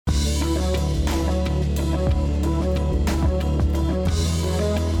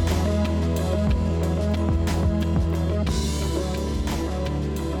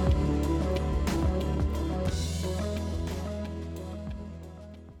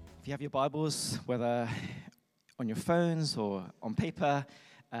If you have your Bibles, whether on your phones or on paper,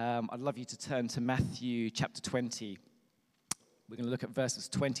 I'd love you to turn to Matthew chapter 20. We're going to look at verses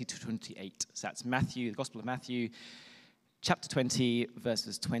 20 to 28. So that's Matthew, the Gospel of Matthew, chapter 20,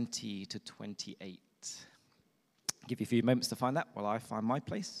 verses 20 to 28. I'll give you a few moments to find that while I find my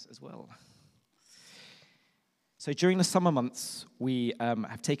place as well. So during the summer months, we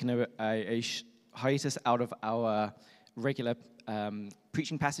have taken a hiatus out of our regular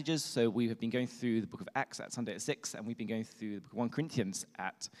preaching passages. So we have been going through the book of Acts at Sunday at 6, and we've been going through the book of 1 Corinthians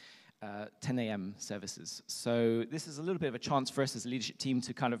at 10 a.m. services. So this is a little bit of a chance for us as a leadership team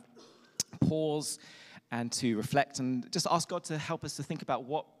to kind of pause and to reflect and just ask God to help us to think about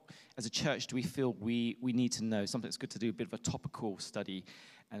what, as a church, do we feel we need to know. Something that's good to do, a bit of a topical study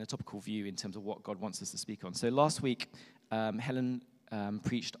and a topical view in terms of what God wants us to speak on. So last week, Helen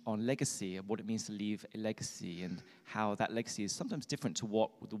preached on legacy and what it means to leave a legacy and how that legacy is sometimes different to what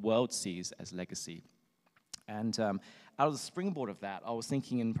the world sees as legacy. And out of the springboard of that, I was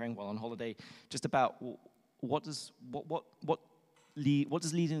thinking and praying while on holiday just about what does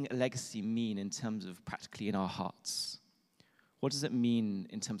leaving a legacy mean in terms of practically in our hearts? What does it mean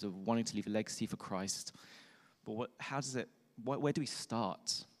in terms of wanting to leave a legacy for Christ? But where do we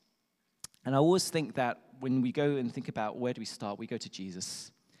start? And I always think that when we go and think about where do we start, we go to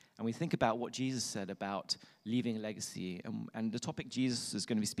Jesus. And we think about what Jesus said about leaving a legacy. And the topic Jesus is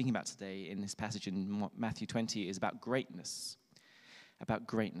going to be speaking about today in this passage in Matthew 20 is about greatness. About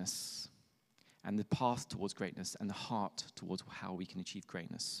greatness. And the path towards greatness and the heart towards how we can achieve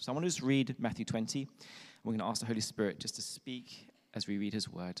greatness. So I want to just read Matthew 20. We're going to ask the Holy Spirit just to speak as we read his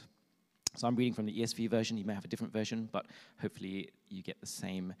word. So I'm reading from the ESV version. You may have a different version, but hopefully you get the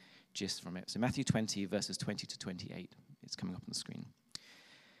same gist from it. So Matthew 20, verses 20 to 28. It's coming up on the screen.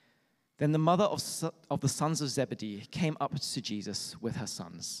 Then the mother of the sons of Zebedee came up to Jesus with her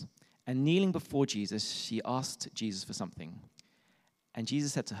sons. And kneeling before Jesus, she asked Jesus for something. And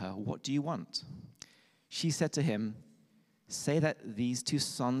Jesus said to her, "What do you want?" She said to him, "Say that these two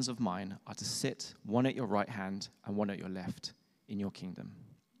sons of mine are to sit, one at your right hand and one at your left, in your kingdom."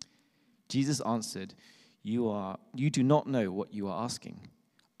 Jesus answered, You do not know what you are asking.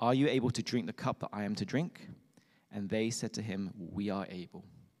 Are you able to drink the cup that I am to drink?" And they said to him, "We are able."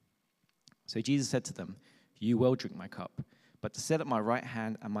 So Jesus said to them, "You will drink my cup, but to sit at my right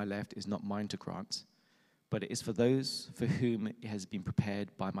hand and my left is not mine to grant, but it is for those for whom it has been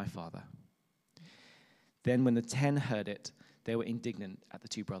prepared by my Father." Then when the 10 heard it, they were indignant at the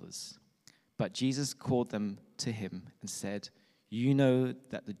two brothers. But Jesus called them to him and said, "You know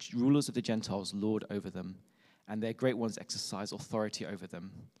that the rulers of the Gentiles lord over them, and their great ones exercise authority over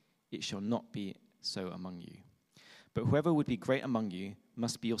them. It shall not be so among you. But whoever would be great among you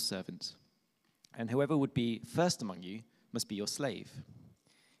must be your servant, and whoever would be first among you must be your slave,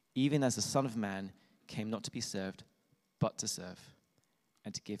 even as the Son of Man came not to be served, but to serve,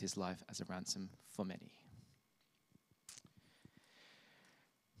 and to give his life as a ransom for many."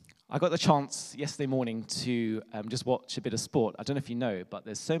 I got the chance yesterday morning to just watch a bit of sport. I don't know if you know, but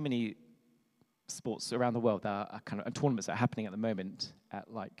there's so many sports around the world that are kind of tournaments that are happening at the moment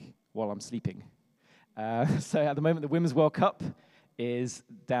while I'm sleeping. So at the moment, the Women's World Cup is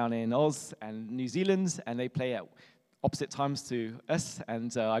down in Oz and New Zealand, and they play at opposite times to us.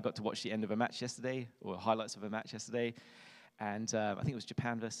 And I got to watch the end of a match yesterday, or highlights of a match yesterday. And I think it was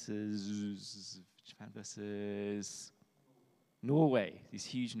Japan versus Norway, these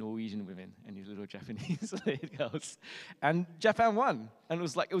huge Norwegian women and these little Japanese girls. And Japan won. And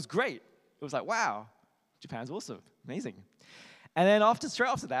it was great. It was like, wow, Japan's awesome, amazing. And then straight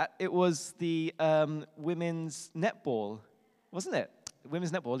after that, it was the women's netball, wasn't it?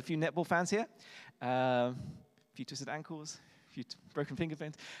 Women's netball, a few netball fans here. A few twisted ankles, a few broken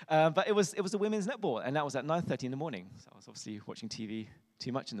fingerprints. But it was the women's netball, and that was at 9:30 in the morning. So I was obviously watching TV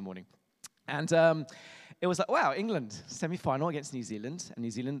too much in the morning. And it was like, wow, England, semi-final against New Zealand. And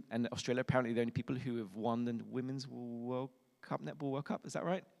New Zealand and Australia, apparently the only people who have won the Women's World Cup, Netball World Cup. Is that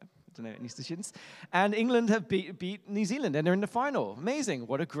right? I don't know any statistics. And England have beat New Zealand, and they're in the final. Amazing.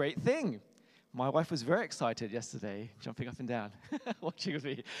 What a great thing. My wife was very excited yesterday, jumping up and down, watching with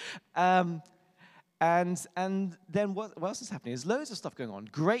me. And then what else is happening? There's loads of stuff going on.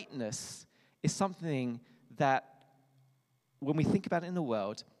 Greatness is something that, when we think about it in the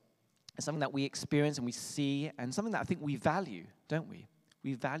world, it's something that we experience and we see, and something that I think we value, don't we?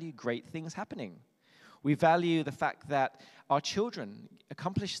 We value great things happening. We value the fact that our children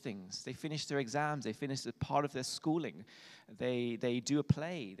accomplish things. They finish their exams. They finish a part of their schooling. They do a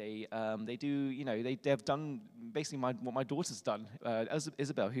play. They do, they've done basically what my daughter's done.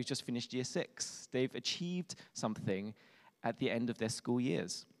 Isabel, who's just finished year 6. They've achieved something at the end of their school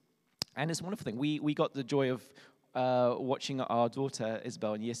years. And it's a wonderful thing. We got the joy of watching our daughter,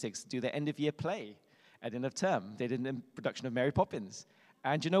 Isabel, in year 6, do their end-of-year play at the end of term. They did a production of Mary Poppins.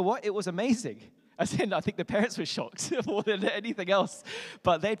 And you know what? It was amazing. As in, I think the parents were shocked more than anything else.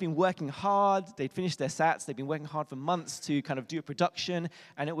 But they'd been working hard. They'd finished their SATs. They'd been working hard for months to kind of do a production.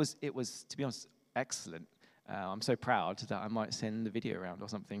 And it was, to be honest, excellent. I'm so proud that I might send the video around or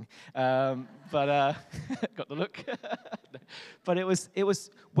something. Got the look. But it was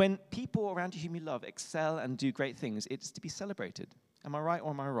when people around you whom you love excel and do great things, it's to be celebrated. Am I right or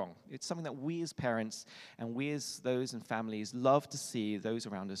am I wrong? It's something that we as parents and we as those in families love to see those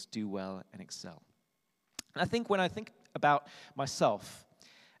around us do well and excel. And I think when I think about myself,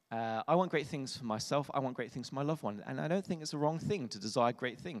 I want great things for myself. I want great things for my loved one. And I don't think it's a wrong thing to desire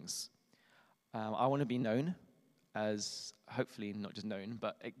great things. I want to be known as, hopefully not just known,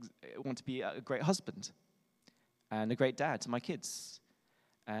 but I want to be a great husband and a great dad to my kids,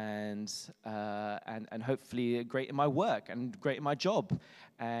 and hopefully great in my work and great in my job,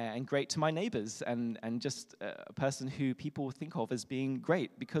 and great to my neighbors, and just a person who people think of as being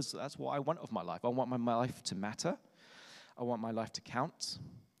great, because that's what I want of my life. I want my life to matter. I want my life to count.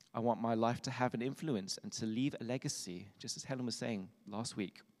 I want my life to have an influence and to leave a legacy, just as Helen was saying last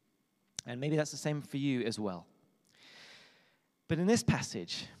week. And maybe that's the same for you as well. But in this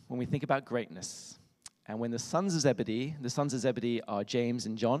passage, when we think about greatness, and when the sons of Zebedee are James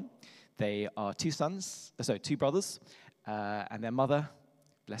and John. They are two brothers, and their mother,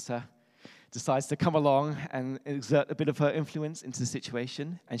 bless her, decides to come along and exert a bit of her influence into the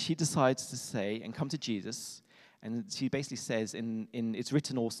situation. And she decides to say and come to Jesus. And she basically says, it's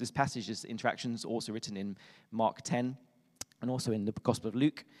written also, this passage, this interaction is also written in Mark 10 and also in the Gospel of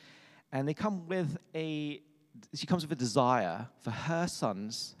Luke. And she comes with a desire for her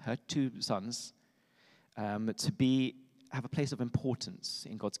two sons, to have a place of importance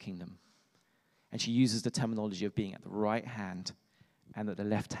in God's kingdom. And she uses the terminology of being at the right hand and at the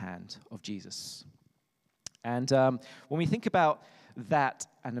left hand of Jesus. And when we think about that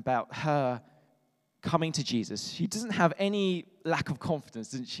and about her coming to Jesus, she doesn't have any lack of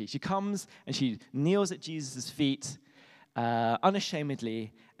confidence, doesn't she? She comes and she kneels at Jesus' feet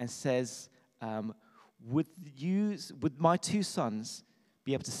unashamedly and says, would my two sons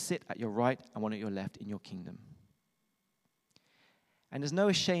be able to sit at your right and one at your left in your kingdom? And there's no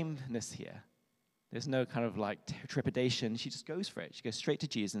ashamedness here. There's no kind of like trepidation. She just goes for it. She goes straight to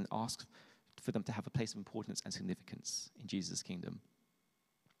Jesus and asks for them to have a place of importance and significance in Jesus' kingdom.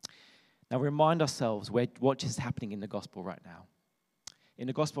 Now, we remind ourselves what is happening in the gospel right now. In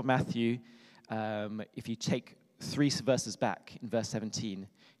the Gospel of Matthew, if you take 3 verses back in verse 17,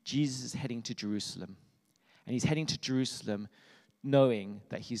 Jesus is heading to Jerusalem. And he's heading to Jerusalem knowing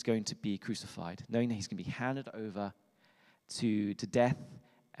that he's going to be crucified, knowing that he's going to be handed over to death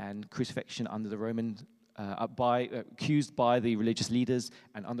and crucifixion under the Roman, accused by the religious leaders,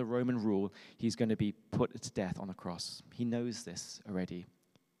 and under Roman rule, he's going to be put to death on a cross. He knows this already.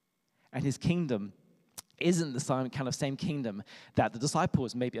 And his kingdom isn't the same kingdom that the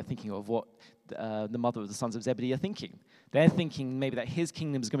disciples maybe are thinking of, what the mother of the sons of Zebedee are thinking. They're thinking maybe that his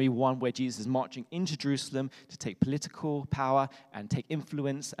kingdom is going to be one where Jesus is marching into Jerusalem to take political power and take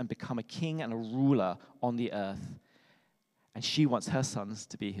influence and become a king and a ruler on the earth. And she wants her sons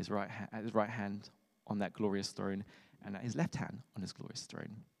to be at his right hand on that glorious throne, and at his left hand on his glorious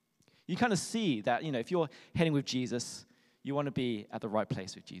throne. You kind of see that, if you're heading with Jesus, you want to be at the right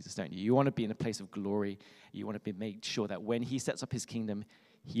place with Jesus, don't you? You want to be in a place of glory. You want to make sure that when he sets up his kingdom,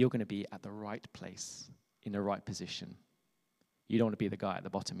 you're going to be at the right place, in the right position. You don't want to be the guy at the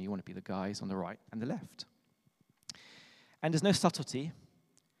bottom. You want to be the guys on the right and the left. And there's no subtlety.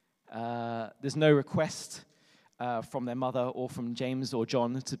 There's no request from their mother or from James or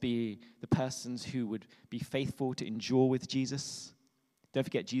John to be the persons who would be faithful to endure with Jesus. Don't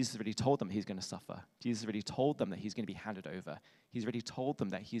forget, Jesus already told them he's going to suffer. Jesus already told them that he's going to be handed over. He's already told them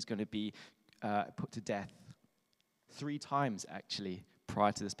that he's going to be put to death. 3 times, actually,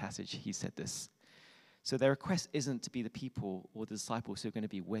 prior to this passage, he said this. So their request isn't to be the people or the disciples who are going to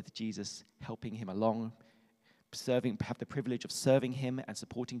be with Jesus, helping him along, have the privilege of serving him and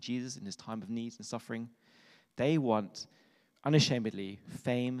supporting Jesus in his time of need and suffering. They want, unashamedly,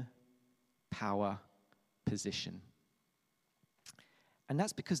 fame, power, position. And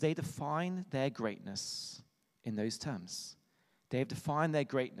that's because they define their greatness in those terms. They have defined their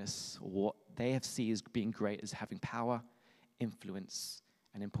greatness, or what they have seen as being great, as having power, influence,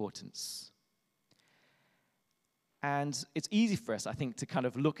 and importance. And it's easy for us, I think, to kind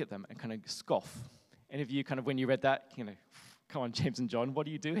of look at them and kind of scoff. Any of you, kind of, when you read that, come on, James and John, what are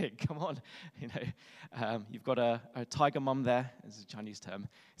you doing? Come on. You've got a tiger mum there. It's a Chinese term.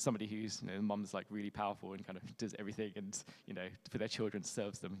 Somebody who's, the mum's like really powerful and kind of does everything and, for their children,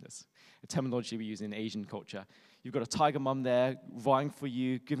 serves them. That's a terminology we use in Asian culture. You've got a tiger mum there vying for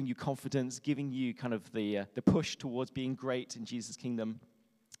you, giving you confidence, giving you kind of the push towards being great in Jesus' kingdom.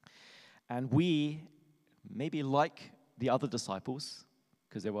 And we, maybe like the other disciples,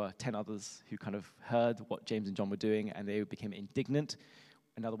 because there were 10 others who kind of heard what James and John were doing, and they became indignant.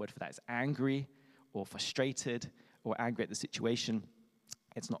 Another word for that is angry or frustrated or angry at the situation.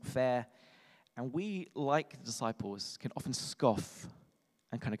 It's not fair. And we, like the disciples, can often scoff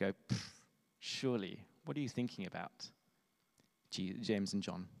and kind of go, surely, what are you thinking about, James and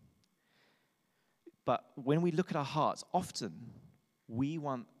John? But when we look at our hearts, often we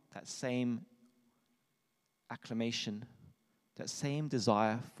want that same acclamation, that same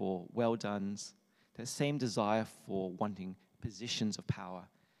desire for well-dones, that same desire for wanting positions of power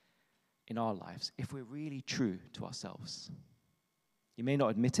in our lives, if we're really true to ourselves. You may not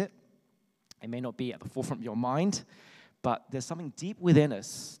admit it. It may not be at the forefront of your mind, but there's something deep within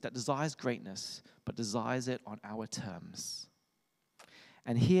us that desires greatness, but desires it on our terms.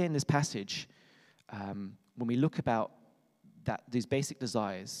 And here in this passage, when we look about these basic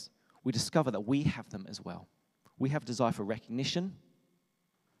desires, we discover that we have them as well. We have desire for recognition.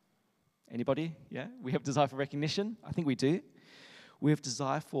 Anybody? Yeah? We have desire for recognition. I think we do. We have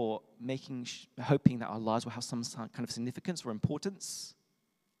desire for hoping that our lives will have some kind of significance or importance.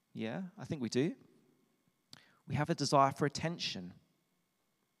 Yeah? I think we do. We have a desire for attention.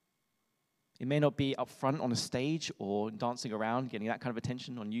 It may not be up front on a stage or dancing around, getting that kind of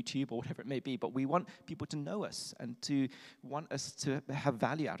attention on YouTube or whatever it may be, but we want people to know us and to want us to have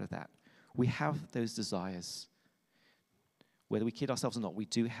value out of that. We have those desires. Whether we kid ourselves or not, we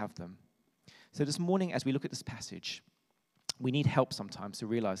do have them. So this morning, as we look at this passage, we need help sometimes to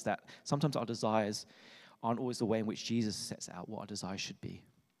realize that sometimes our desires aren't always the way in which Jesus sets out what our desires should be.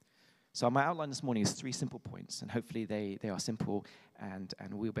 So my outline this morning is 3 simple points, and hopefully they are simple, and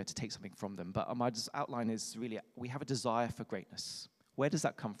we'll be able to take something from them. But my outline is really, we have a desire for greatness. Where does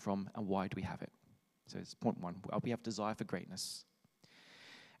that come from, and why do we have it? So it's point 1, we have desire for greatness.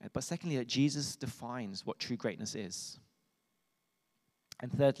 But secondly, that Jesus defines what true greatness is.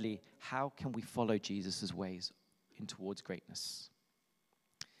 And thirdly, how can we follow Jesus' ways in towards greatness?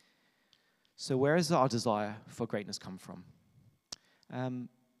 So where does our desire for greatness come from?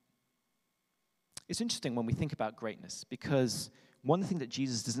 It's interesting when we think about greatness, because one thing that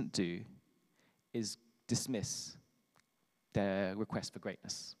Jesus doesn't do is dismiss their request for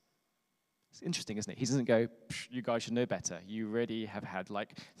greatness. It's interesting, isn't it? He doesn't go, you guys should know better. You already have had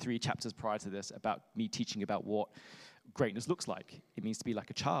like 3 chapters prior to this about me teaching about what greatness looks like. It means to be like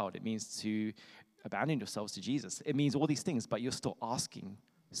a child. It means to abandon yourselves to Jesus. It means all these things, but you're still asking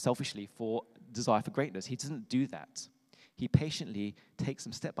selfishly for desire for greatness. He doesn't do that. He patiently takes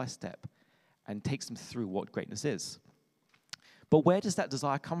them step by step and takes them through what greatness is. But where does that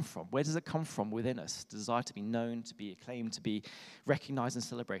desire come from? Where does it come from within us? The desire to be known, to be acclaimed, to be recognized and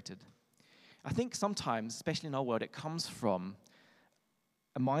celebrated. I think sometimes, especially in our world, it comes from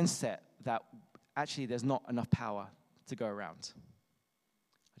a mindset that actually there's not enough power to go around.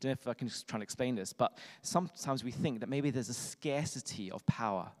 I don't know if I can just try and explain this, but sometimes we think that maybe there's a scarcity of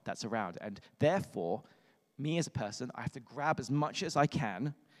power that's around, and therefore, me as a person, I have to grab as much as I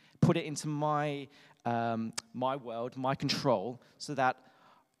can, put it into my world, my control, so that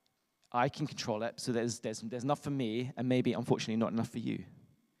I can control it, so there's enough for me, and maybe, unfortunately, not enough for you.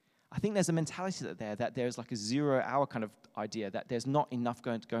 I think there's a mentality that there's like a 0-hour kind of idea, that there's not enough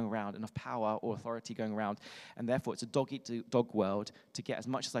going around, enough power or authority going around, and therefore it's a dog-eat-dog world to get as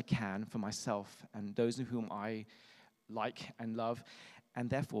much as I can for myself and those whom I like and love, and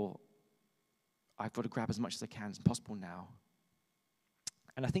therefore I've got to grab as much as I can as possible now.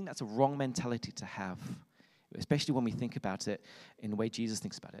 And I think that's a wrong mentality to have, especially when we think about it in the way Jesus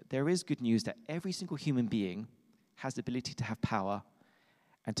thinks about it. There is good news that every single human being has the ability to have power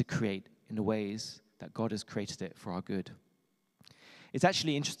and to create in the ways that God has created it for our good. It's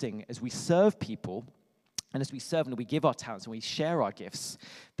actually interesting, as we serve people, and as we serve and we give our talents and we share our gifts,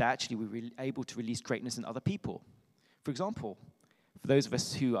 that actually we're able to release greatness in other people. For example, for those of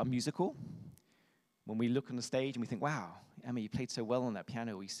us who are musical, when we look on the stage and we think, wow, Emma, you played so well on that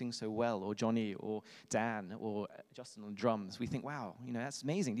piano, or you sing so well, or Johnny, or Dan, or Justin on drums, we think, wow, that's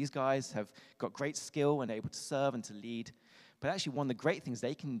amazing. These guys have got great skill and are able to serve and to lead. But actually, one of the great things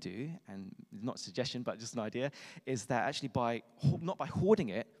they can do, and not a suggestion, but just an idea, is that actually not by hoarding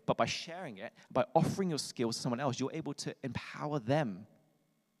it, but by sharing it, by offering your skills to someone else, you're able to empower them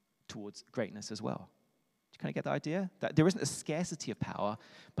towards greatness as well. Do you Can I get the idea? That there isn't a scarcity of power,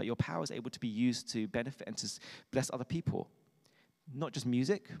 but your power is able to be used to benefit and to bless other people. Not just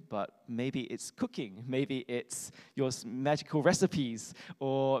music, but maybe it's cooking, maybe it's your magical recipes,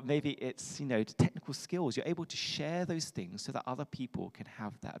 or maybe it's, technical skills. You're able to share those things so that other people can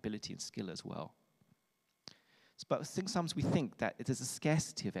have that ability and skill as well. But sometimes we think that there's a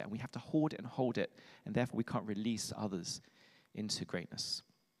scarcity of it, and we have to hoard it, and therefore we can't release others into greatness.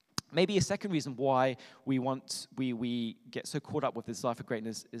 Maybe a second reason why we get so caught up with this desire for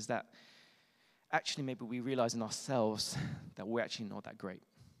greatness is that actually maybe we realize in ourselves that we're actually not that great.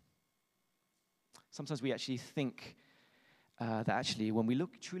 Sometimes we actually think that actually when we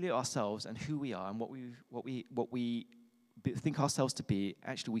look truly at ourselves and who we are and what we think ourselves to be,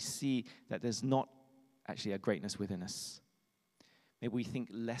 actually we see that there's not actually a greatness within us. Maybe we think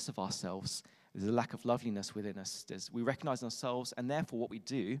less of ourselves. There's a lack of loveliness within us. We recognize ourselves, and therefore what we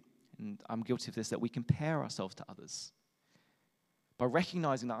do, and I'm guilty of this, that we compare ourselves to others. By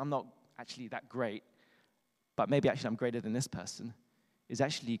recognizing that I'm not actually that great, but maybe actually I'm greater than this person, is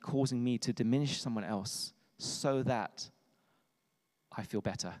actually causing me to diminish someone else so that I feel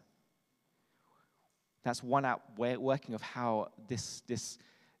better. That's one working of how this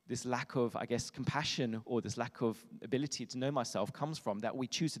lack of, compassion or this lack of ability to know myself comes from, that we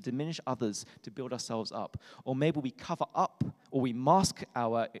choose to diminish others to build ourselves up. Or maybe we cover up or we mask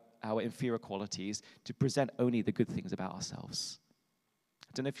our inferior qualities to present only the good things about ourselves.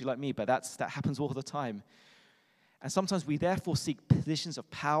 I don't know if you're like me, but that happens all the time. And sometimes we therefore seek positions of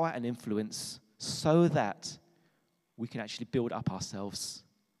power and influence so that we can actually build up ourselves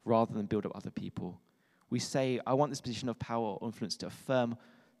rather than build up other people. We say, I want this position of power or influence to affirm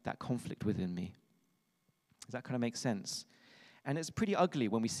that conflict within me. Does that kind of make sense? And it's pretty ugly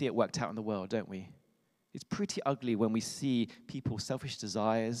when we see it worked out in the world, don't we? It's pretty ugly when we see people's selfish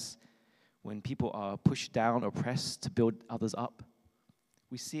desires, when people are pushed down or pressed to build others up.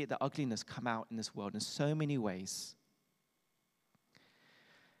 We see the ugliness come out in this world in so many ways.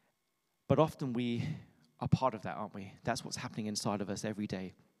 But often we are part of that, aren't we? That's what's happening inside of us every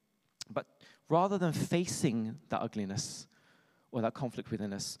day. But rather than facing that ugliness or that conflict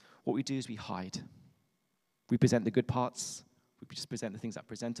within us, what we do is we hide. We present the good parts. We just present the things that are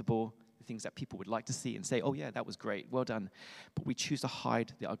presentable, the things that people would like to see and say, oh yeah, that was great, well done. But we choose to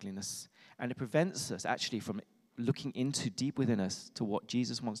hide the ugliness. And it prevents us actually from looking into deep within us to what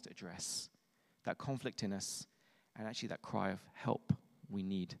Jesus wants to address, that conflict in us, and actually that cry of help we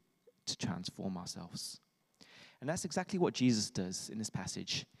need to transform ourselves. And that's exactly what Jesus does in this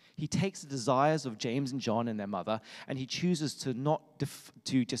passage. He takes the desires of James and John and their mother, and he chooses to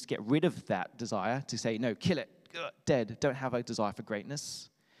to just get rid of that desire, to say, no, kill it, dead, don't have a desire for greatness,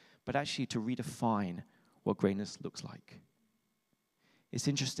 but actually to redefine what greatness looks like. It's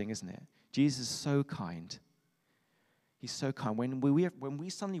interesting, isn't it? Jesus is so kind. He's so kind. When we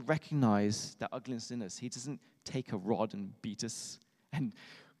suddenly recognize that ugliness in us, he doesn't take a rod and beat us and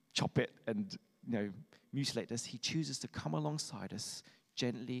chop it and mutilate us. He chooses to come alongside us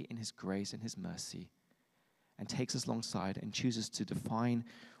gently in his grace and his mercy and takes us alongside and chooses to define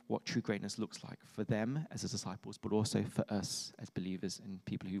what true greatness looks like for them as his disciples, but also for us as believers and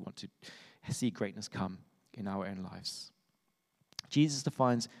people who want to see greatness come in our own lives. Jesus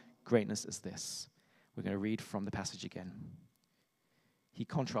defines greatness as this. We're going to read from the passage again. He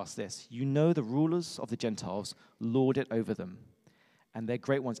contrasts this. You know the rulers of the Gentiles lord it over them, and their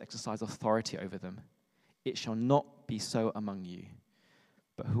great ones exercise authority over them. It shall not be so among you.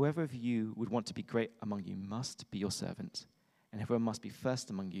 But whoever of you would want to be great among you must be your servant, and whoever must be first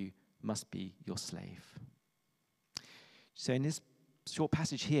among you must be your slave. So in this short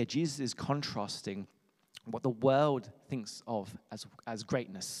passage here, Jesus is contrasting what the world thinks of as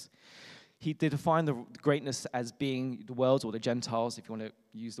greatness. They define the greatness as being the world's or the Gentiles, if you want to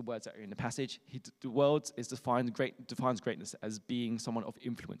use the words that are in the passage. The world defines greatness as being someone of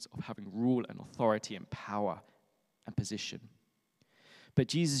influence, of having rule and authority and power and position. But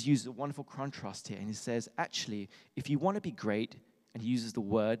Jesus uses a wonderful contrast here, and he says, actually, if you want to be great, and he uses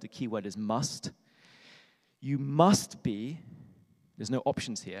the key word is must, you must be, there's no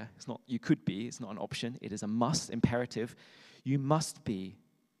options here, it's not you could be, it's not an option, it is a must, imperative, you must be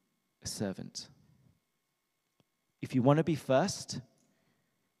a servant. If you want to be first,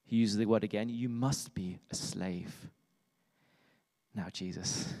 he uses the word again, you must be a slave. Now,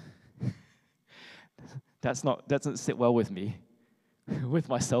 Jesus, that doesn't sit well with me, with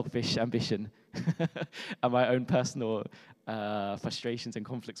my selfish ambition and my own personal frustrations and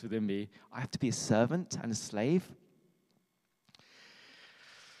conflicts within me. I have to be a servant and a slave.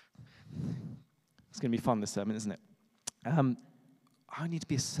 It's going to be fun, this sermon, isn't it? I need to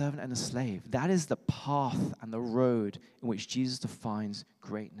be a servant and a slave. That is the path and the road in which Jesus defines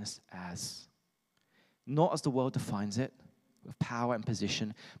greatness as. Not as the world defines it, with power and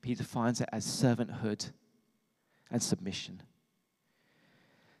position, but he defines it as servanthood and submission.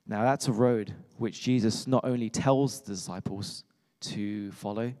 Now, that's a road which Jesus not only tells the disciples to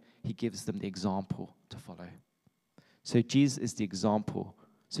follow, he gives them the example to follow. So Jesus is the example.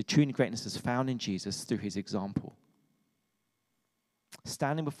 So true greatness is found in Jesus through his example.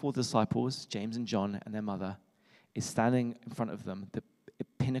 Standing before the disciples, James and John and their mother, is standing in front of them, the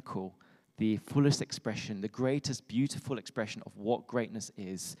pinnacle, the fullest expression, the greatest beautiful expression of what greatness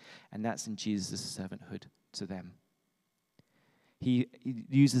is, and that's in Jesus' servanthood to them. He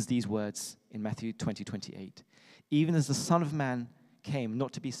uses these words in Matthew 20:28. Even as the Son of Man came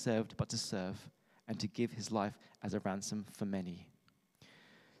not to be served, but to serve, and to give his life as a ransom for many.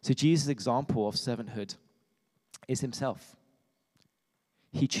 So Jesus' example of servanthood is himself.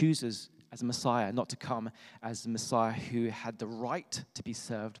 He chooses as a Messiah not to come as the Messiah who had the right to be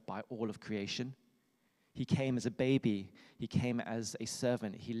served by all of creation. He came as a baby. He came as a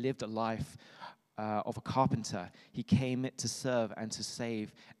servant. He lived a life of a carpenter. He came to serve and to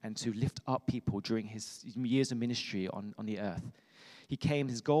save and to lift up people during his years of ministry on the earth. He came,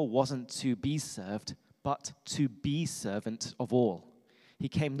 his goal wasn't to be served, but to be servant of all. He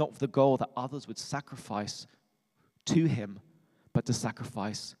came not with the goal that others would sacrifice to him, but to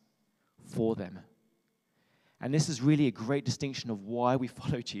sacrifice for them. And this is really a great distinction of why we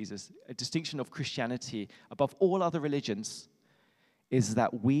follow Jesus. A distinction of Christianity above all other religions is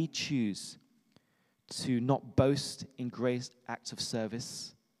that we choose to not boast in great acts of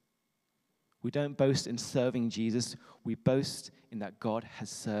service. We don't boast in serving Jesus. We boast in that God has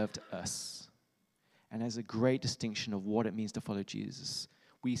served us. And there's a great distinction of what it means to follow Jesus.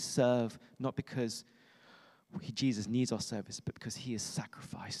 We serve not because Jesus needs our service, but because he is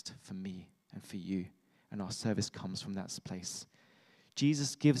sacrificed for me and for you. And our service comes from that place.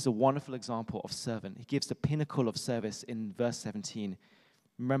 Jesus gives a wonderful example of servant. He gives the pinnacle of service in verse 17.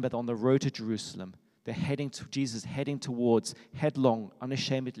 Remember that on the road to Jerusalem, Jesus heading towards, headlong,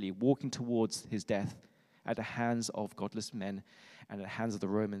 unashamedly, walking towards his death at the hands of godless men and at the hands of the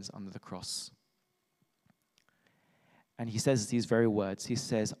Romans under the cross. And he says these very words. He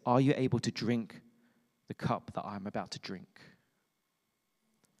says, "Are you able to drink the cup that I'm about to drink?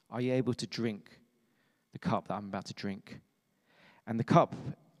 Are you able to drink the cup that I'm about to drink?" And the cup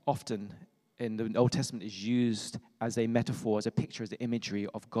often in the Old Testament is used as a metaphor, as a picture, as an imagery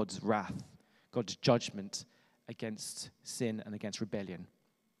of God's wrath, God's judgment against sin and against rebellion.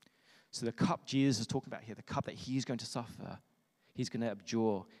 So the cup Jesus is talking about here, the cup that he's going to suffer, he's going to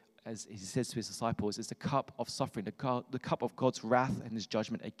endure, as he says to his disciples, is the cup of suffering, the cup of God's wrath and his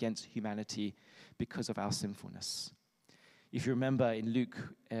judgment against humanity because of our sinfulness. If you remember in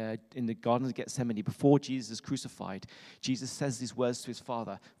Luke, in the Garden of Gethsemane, before Jesus is crucified, Jesus says these words to his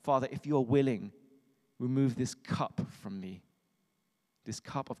Father, "Father, if you are willing, remove this cup from me, this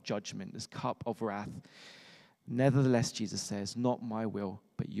cup of judgment, this cup of wrath. Nevertheless," Jesus says, "not my will,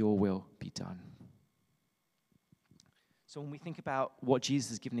 but your will be done." So when we think about what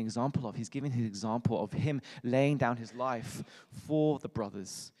Jesus is giving an example of, he's giving his example of him laying down his life for the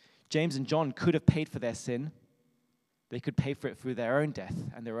brothers. James and John could have paid for their sin. They could pay for it through their own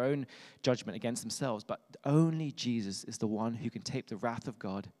death and their own judgment against themselves. But only Jesus is the one who can take the wrath of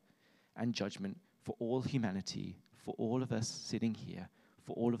God and judgment for all humanity, for all of us sitting here,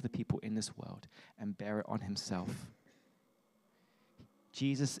 for all of the people in this world, and bear it on himself.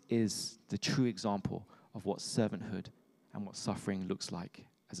 Jesus is the true example of what servanthood and what suffering looks like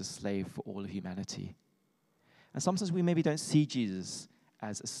as a slave for all of humanity. And sometimes we maybe don't see Jesus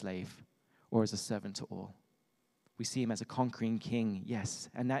as a slave or as a servant to all. We see him as a conquering king, yes,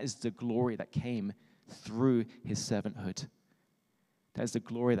 and that is the glory that came through his servanthood. That is the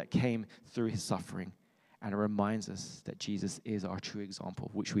glory that came through his suffering, and it reminds us that Jesus is our true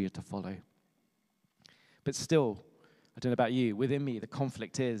example, which we are to follow. But still, I don't know about you, within me, the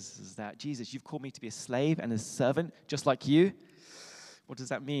conflict is that, Jesus, you've called me to be a slave and a servant, just like you. What does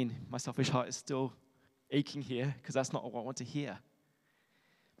that mean? My selfish heart is still aching here, because that's not what I want to hear.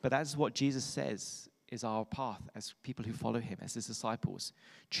 But that's what Jesus says is our path as people who follow him, as his disciples.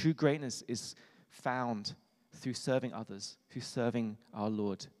 True greatness is found through serving others, through serving our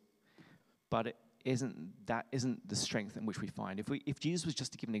Lord. But that isn't the strength in which we find. If Jesus was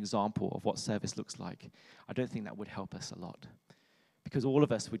just to give an example of what service looks like, I don't think that would help us a lot. Because all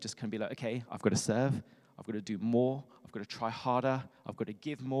of us would just kind of be like, okay, I've got to serve, I've got to do more, I've got to try harder, I've got to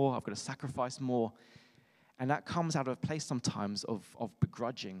give more, I've got to sacrifice more. And that comes out of a place sometimes of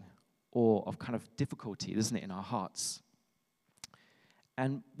begrudging or of kind of difficulty, doesn't it, in our hearts.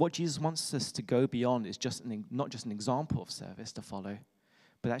 And what Jesus wants us to go beyond is not just an example of service to follow,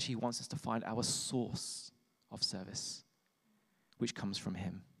 but actually he wants us to find our source of service, which comes from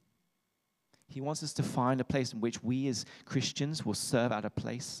him. He wants us to find a place in which we as Christians will serve at a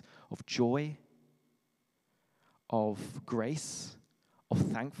place of joy, of grace, of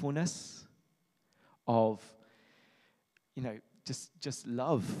thankfulness, of, just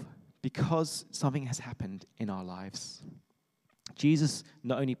love, because something has happened in our lives. Jesus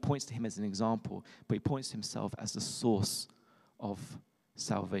not only points to him as an example, but he points to himself as the source of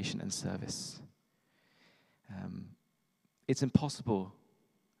salvation and service. It's impossible,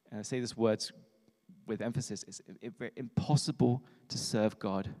 and I say this words with emphasis, it's impossible to serve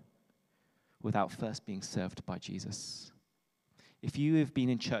God without first being served by Jesus. If you have been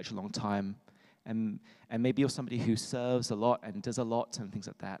in church a long time, and maybe you're somebody who serves a lot and does a lot and things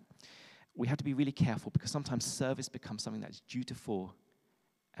like that, we have to be really careful, because sometimes service becomes something that's dutiful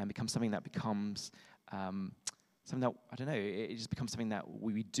and becomes something that becomes something that, it just becomes something that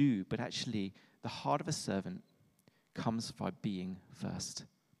we do. But actually, the heart of a servant comes by being first,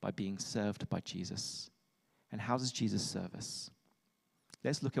 by being served by Jesus. And how does Jesus serve us?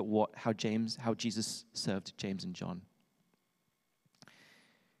 Let's look at how Jesus served James and John.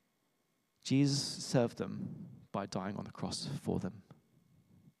 Jesus served them by dying on the cross for them.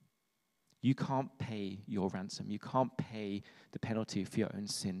 You can't pay your ransom. You can't pay the penalty for your own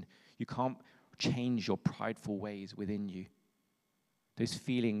sin. You can't change your prideful ways within you. Those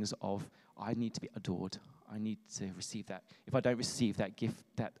feelings of, I need to be adored. I need to receive that. If I don't receive that gift,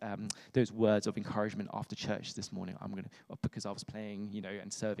 those words of encouragement after church this morning, because I was playing,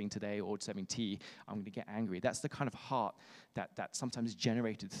 and serving today or serving tea, I'm going to get angry. That's the kind of heart that sometimes is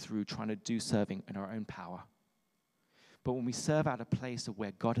generated through trying to do serving in our own power. But when we serve out a place of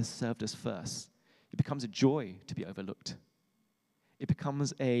where God has served us first, it becomes a joy to be overlooked. It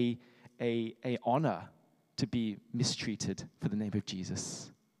becomes a honor to be mistreated for the name of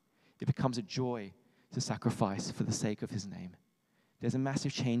Jesus. It becomes a joy to sacrifice for the sake of his name. There's a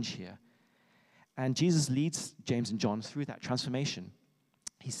massive change here. And Jesus leads James and John through that transformation.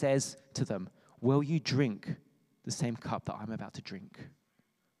 He says to them, will you drink the same cup that I'm about to drink?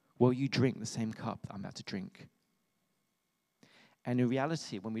 Will you drink the same cup that I'm about to drink? And in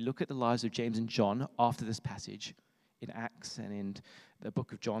reality, when we look at the lives of James and John after this passage, in Acts and in the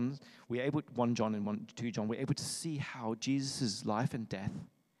book of John, 1 John and 2 John, we're able to see how Jesus' life and death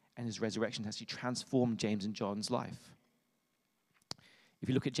and his resurrection has actually transformed James and John's life. If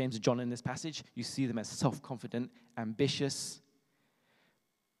you look at James and John in this passage, you see them as self-confident, ambitious,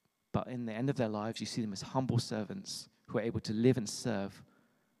 but in the end of their lives, you see them as humble servants who are able to live and serve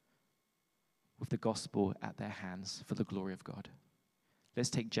with the gospel at their hands for the glory of God. Let's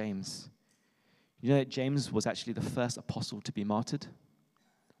take James. You know that James was actually the first apostle to be martyred?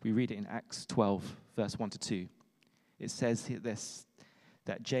 We read it in Acts 12, verse 1 to 2. It says this,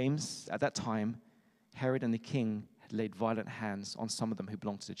 that James, at that time, Herod and the king had laid violent hands on some of them who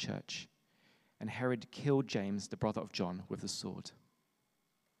belonged to the church. And Herod killed James, the brother of John, with the sword.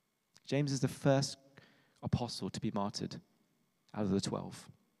 James is the first apostle to be martyred out of the 12.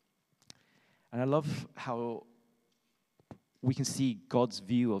 And I love how we can see God's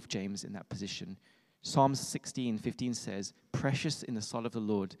view of James in that position. Psalms 16:15 says, precious in the sight of the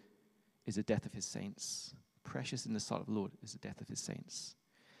Lord is the death of his saints. Precious in the sight of the Lord is the death of his saints.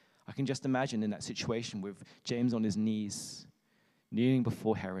 I can just imagine in that situation with James on his knees, kneeling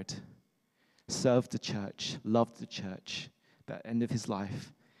before Herod, served the church, loved the church, but at the end of his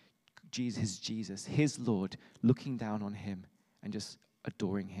life, Jesus, his Lord, looking down on him and just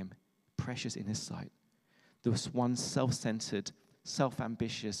adoring him, precious in his sight. There was one self-centered,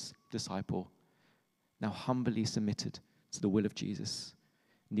 self-ambitious disciple, now humbly submitted to the will of Jesus,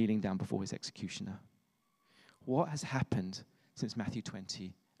 kneeling down before his executioner. What has happened since Matthew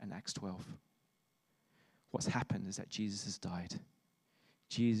 20 and Acts 12? What's happened is that Jesus has died.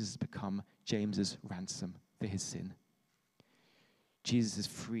 Jesus has become James's ransom for his sin. Jesus has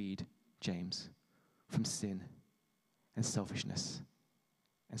freed James from sin and selfishness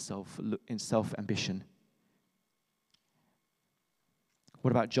and self-ambition.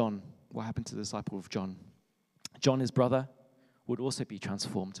 What about John? What happened to the disciple of John? John, his brother, would also be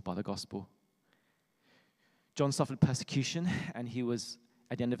transformed by the gospel. John suffered persecution, and he was,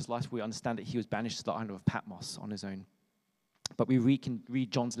 at the end of his life, we understand that he was banished to the island of Patmos on his own. But we can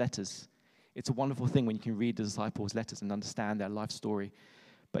read John's letters. It's a wonderful thing when you can read the disciples' letters and understand their life story.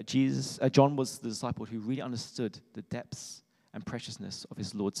 But John was the disciple who really understood the depths and preciousness of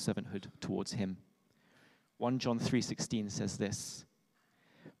his Lord's servanthood towards him. 1 John 3:16 says this,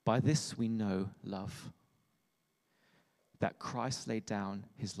 by this we know love, that Christ laid down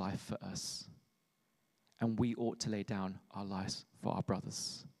his life for us, and we ought to lay down our lives for our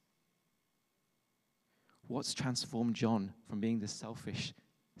brothers. What's transformed John from being the selfish,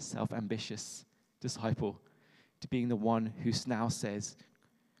 self-ambitious disciple to being the one who now says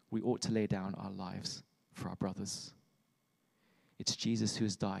we ought to lay down our lives for our brothers? It's Jesus who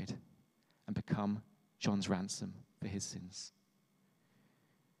has died and become John's ransom for his sins.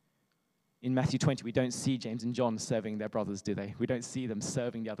 In Matthew 20, we don't see James and John serving their brothers, do they? We don't see them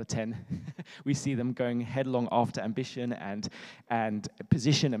serving the other 10. We see them going headlong after ambition and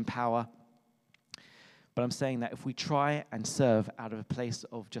position and power. But I'm saying that if we try and serve out of a place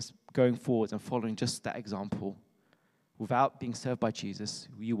of just going forward and following just that example, without being served by Jesus,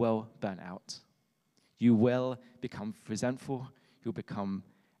 you will burn out. You will become resentful. You'll become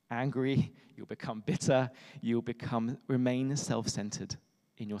angry. You'll become bitter. You'll remain self-centered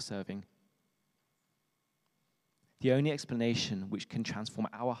in your serving. The only explanation which can transform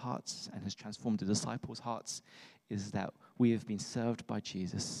our hearts and has transformed the disciples' hearts is that we have been served by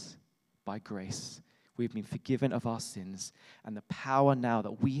Jesus, by grace. We've been forgiven of our sins, and the power now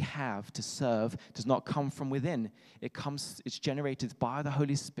that we have to serve does not come from within. It's generated by the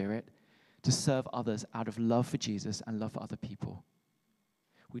Holy Spirit to serve others out of love for Jesus and love for other people.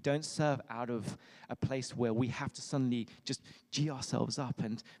 We don't serve out of a place where we have to suddenly just gee ourselves up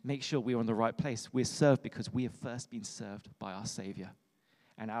and make sure we're on the right place. We're served because we have first been served by our Savior.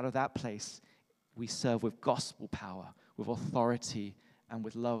 And out of that place, we serve with gospel power, with authority, and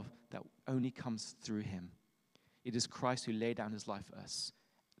with love that only comes through him. It is Christ who laid down his life for us.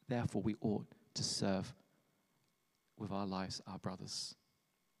 Therefore, we ought to serve with our lives, our brothers.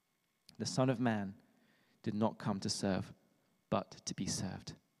 The Son of Man did not come to serve, but to be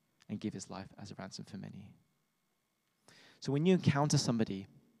served and give his life as a ransom for many. So when you encounter somebody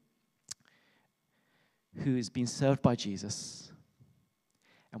who is being served by Jesus,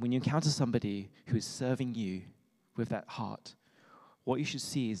 and when you encounter somebody who is serving you with that heart, what you should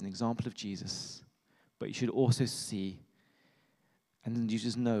see is an example of Jesus, but you should also see, and then you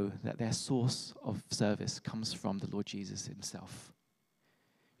just know that their source of service comes from the Lord Jesus himself.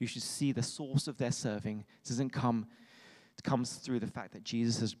 You should see the source of their serving comes through the fact that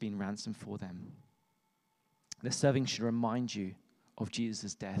Jesus has been ransomed for them. Their serving should remind you of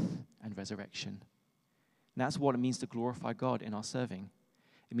Jesus' death and resurrection. And that's what it means to glorify God in our serving.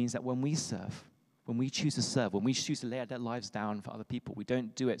 It means that when we serve, when we choose to serve, when we choose to lay our lives down for other people, we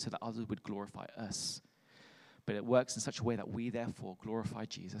don't do it so that others would glorify us. But it works in such a way that we therefore glorify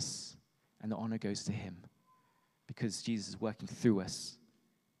Jesus, and the honor goes to him because Jesus is working through us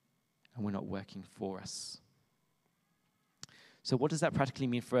and we're not working for us. So what does that practically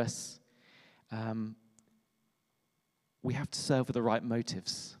mean for us? We have to serve with the right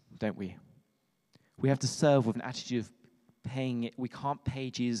motives, don't we? We have to serve with an attitude of paying it. We can't pay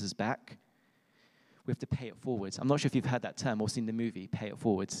Jesus back. We have to pay it forwards. I'm not sure if you've heard that term or seen the movie, Pay It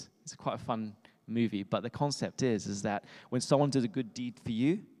Forwards. It's quite a fun movie, but the concept is that when someone does a good deed for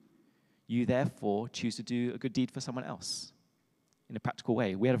you, you therefore choose to do a good deed for someone else in a practical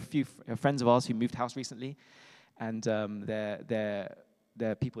way. We had a few friends of ours who moved house recently, and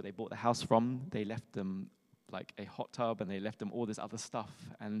their people they bought the house from, they left them like a hot tub, and they left them all this other stuff.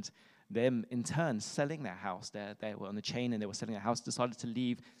 And them, in turn, selling their house, they were on the chain and they were selling their house, decided to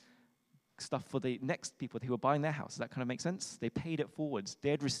leave stuff for the next people who were buying their house. Does that kind of make sense? They paid it forwards. They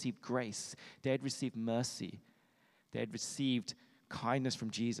had received grace. They had received mercy. They had received kindness from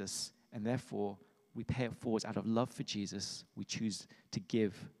Jesus, and therefore we pay it forwards out of love for Jesus. We choose to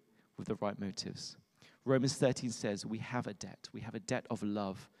give with the right motives. Romans 13 says we have a debt. We have a debt of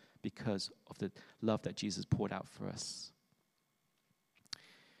love because of the love that Jesus poured out for us.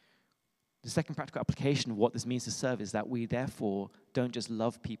 The second practical application of what this means to serve is that we therefore don't just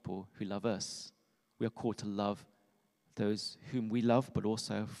love people who love us. We are called to love those whom we love, but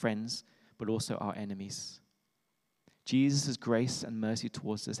also friends, but also our enemies. Jesus' grace and mercy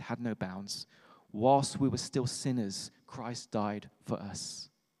towards us had no bounds. Whilst we were still sinners, Christ died for us.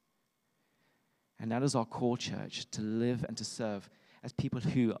 And that is our call, church, to live and to serve as people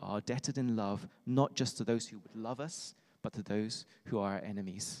who are debted in love, not just to those who would love us, but to those who are our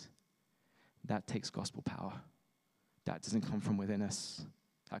enemies. That takes gospel power. That doesn't come from within us.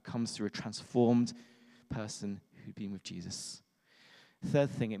 That comes through a transformed person who'd been with Jesus.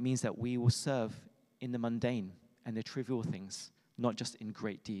 Third thing, it means that we will serve in the mundane and the trivial things, not just in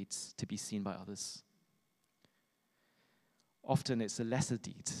great deeds to be seen by others. Often it's the lesser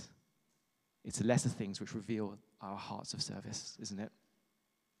deeds. It's the lesser things which reveal our hearts of service, isn't it?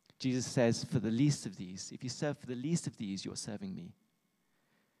 Jesus says, for the least of these, if you serve for the least of these, you're serving me.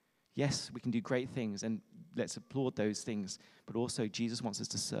 Yes, we can do great things, and let's applaud those things. But also, Jesus wants us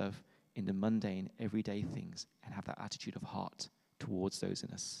to serve in the mundane, everyday things and have that attitude of heart towards those in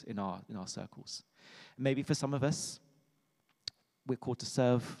us, in our circles. Maybe for some of us, we're called to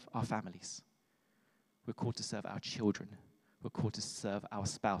serve our families. We're called to serve our children. We're called to serve our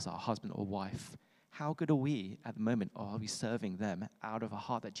spouse, our husband or wife. How good are we at the moment? Or are we serving them out of a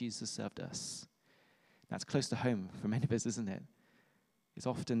heart that Jesus served us? That's close to home for many of us, isn't it? It's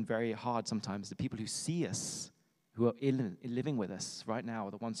often very hard sometimes. The people who see us, who are living with us right now,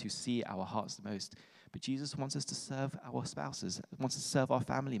 are the ones who see our hearts the most. But Jesus wants us to serve our spouses, wants us to serve our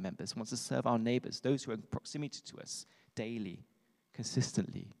family members, wants us to serve our neighbors, those who are in proximity to us daily,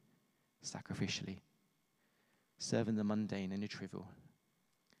 consistently, sacrificially. Serving the mundane and the trivial.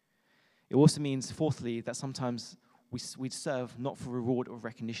 It also means, fourthly, that sometimes we serve not for reward or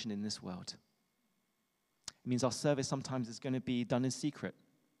recognition in this world. It means our service sometimes is going to be done in secret.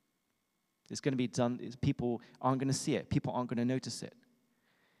 It's going to be done, people aren't going to see it. People aren't going to notice it.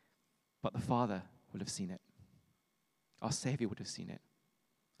 But the Father will have seen it. Our Savior would have seen it.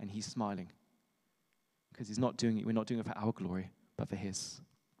 And he's smiling. Because we're not doing it for our glory, but for his.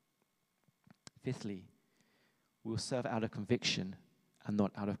 Fifthly, we will serve out of conviction and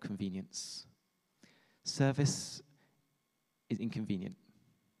not out of convenience. Service is inconvenient.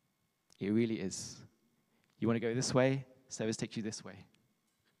 It really is. You want to go this way, service takes you this way.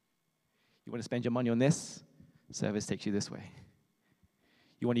 You want to spend your money on this, service takes you this way.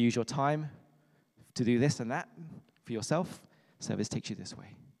 You want to use your time to do this and that for yourself, service takes you this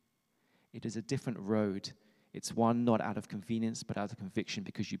way. It is a different road. It's one not out of convenience, but out of conviction,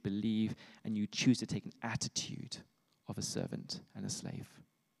 because you believe and you choose to take an attitude of a servant and a slave.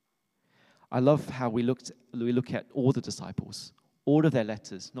 I love how we look at all the disciples, all of their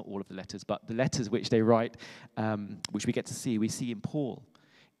letters, not all of the letters, but the letters which they write, which we get to see. We see in Paul,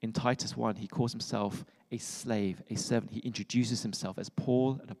 in Titus 1, he calls himself a slave, a servant. He introduces himself as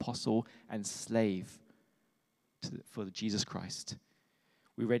Paul, an apostle and slave for Jesus Christ.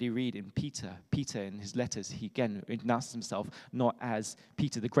 We already read in Peter in his letters, he again announces himself not as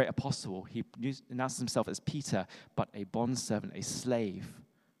Peter, the great apostle. He announces himself as Peter, but a bondservant, a slave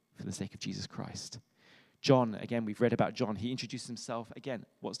for the sake of Jesus Christ. John, again, we've read about John. He introduces himself, again,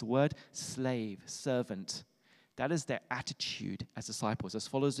 what's the word? Slave, servant. That is their attitude as disciples, as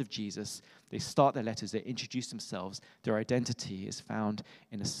followers of Jesus. They start their letters, they introduce themselves. Their identity is found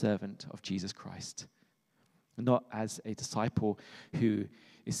in a servant of Jesus Christ. Not as a disciple who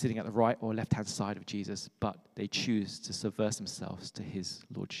is sitting at the right or left-hand side of Jesus, but they choose to subvert themselves to his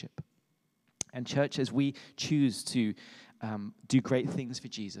lordship. And church, as we choose to do great things for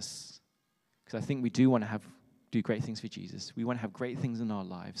Jesus, because I think we do want to do great things for Jesus. We want to have great things in our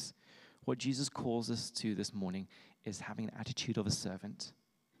lives. What Jesus calls us to this morning is having an attitude of a servant,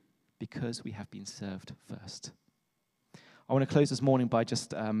 because we have been served first. I want to close this morning by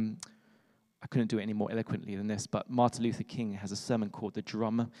just... I couldn't do it any more eloquently than this, but Martin Luther King has a sermon called The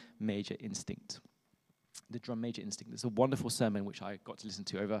Drum Major Instinct. The Drum Major Instinct. It's a wonderful sermon which I got to listen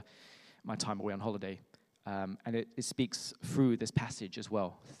to over my time away on holiday. And it speaks through this passage as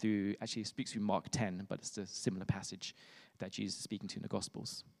well. It speaks through Mark 10, but it's a similar passage that Jesus is speaking to in the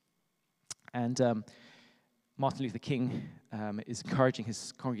Gospels. And Martin Luther King is encouraging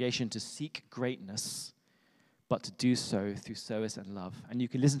his congregation to seek greatness, but to do so through service and love. And you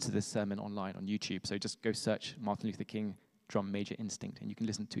can listen to this sermon online on YouTube. So just go search Martin Luther King Drum Major Instinct, and you can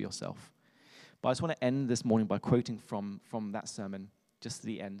listen to yourself. But I just want to end this morning by quoting from that sermon, just to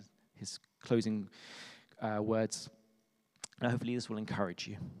the end, his closing words. And hopefully this will encourage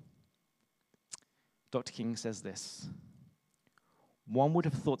you. Dr. King says this: one would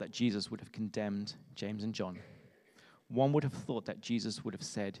have thought that Jesus would have condemned James and John. One would have thought that Jesus would have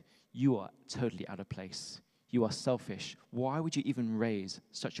said, "You are totally out of place. You are selfish. Why would you even raise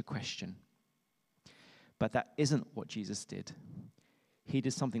such a question?" But that isn't what Jesus did. He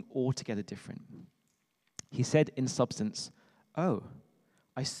did something altogether different. He said in substance, "Oh,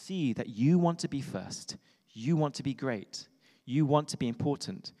 I see that you want to be first. You want to be great. You want to be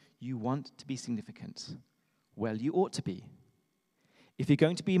important. You want to be significant. Well, you ought to be. If you're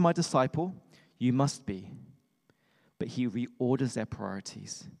going to be my disciple, you must be." But he reorders their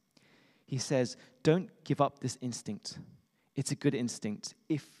priorities. He says, don't give up this instinct. It's a good instinct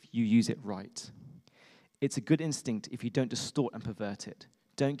if you use it right. It's a good instinct if you don't distort and pervert it.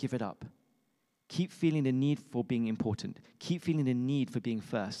 Don't give it up. Keep feeling the need for being important. Keep feeling the need for being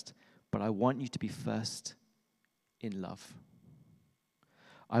first. But I want you to be first in love.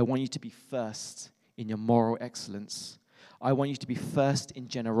 I want you to be first in your moral excellence. I want you to be first in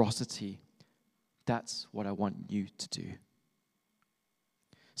generosity. That's what I want you to do.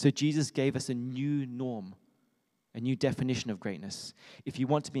 So Jesus gave us a new norm, a new definition of greatness. If you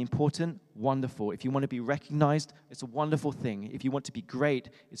want to be important, wonderful. If you want to be recognized, it's a wonderful thing. If you want to be great,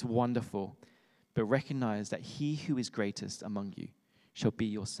 it's wonderful. But recognize that he who is greatest among you shall be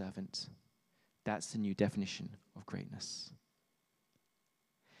your servant. That's the new definition of greatness.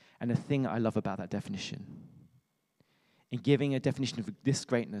 And the thing I love about that definition, in giving a definition of this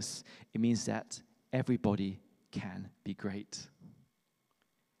greatness, it means that everybody can be great.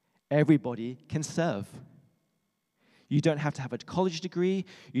 Everybody can serve. You don't have to have a college degree.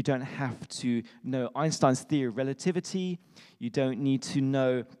 You don't have to know Einstein's theory of relativity. You don't need to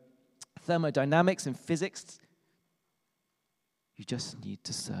know thermodynamics and physics. You just need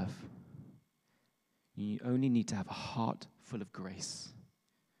to serve. You only need to have a heart full of grace,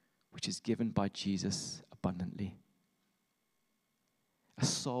 which is given by Jesus abundantly. A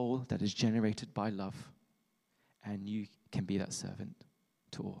soul that is generated by love, and you can be that servant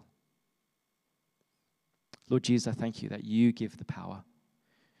to all. Lord Jesus, I thank you that you give the power.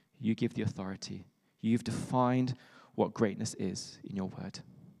 You give the authority. You've defined what greatness is in your word.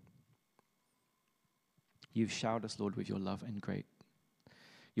 You've showered us, Lord, with your love and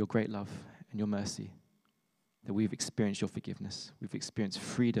your great love and your mercy, that we've experienced your forgiveness. We've experienced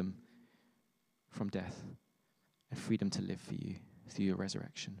freedom from death and freedom to live for you through your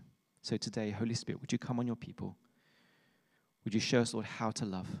resurrection. So today, Holy Spirit, would you come on your people? Would you show us, Lord, how to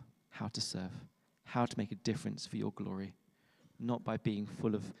love, how to serve, how to make a difference for your glory, not by being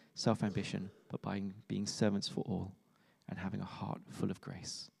full of self-ambition, but by being servants for all and having a heart full of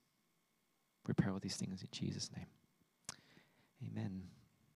grace. We pray all these things in Jesus' name. Amen.